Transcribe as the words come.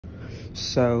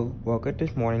So, woke up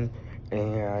this morning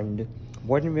and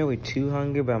wasn't really too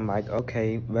hungry, but I'm like,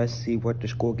 okay, let's see what the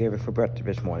school gave us for breakfast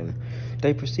this morning.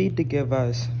 They proceed to give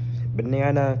us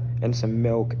banana and some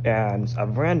milk and a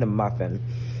random muffin.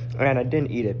 And I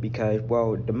didn't eat it because,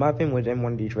 well, the muffin was in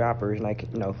one of these wrappers, and I,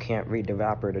 can't read the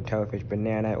wrapper to tell if it's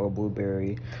banana or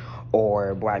blueberry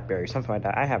or blackberry, something like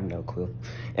that. I have no clue.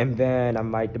 And then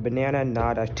I'm like, the banana,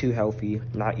 nah, that's too healthy,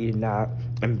 not eating that.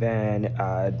 And then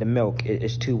the milk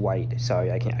is too white.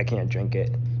 Sorry, I can't drink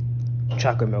it.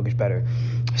 Chocolate milk is better.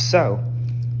 So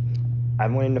I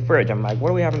went in the fridge. I'm like, what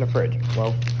do we have in the fridge?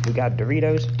 Well, we got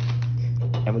Doritos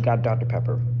and we got Dr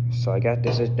Pepper. So I guess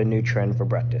this is the new trend for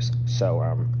breakfast.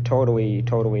 So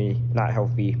totally not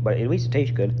healthy, but at least it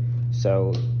tastes good.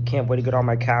 So can't wait to get all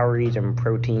my calories and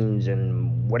proteins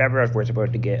and whatever else we're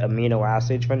supposed to get, amino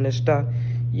acids from this stuff.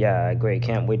 Yeah, great.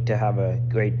 Can't wait to have a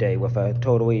great day with a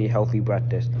totally healthy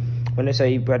breakfast. When they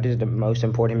say breakfast is the most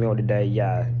important meal of the day,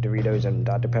 yeah, Doritos and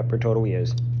Dr Pepper totally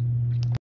is.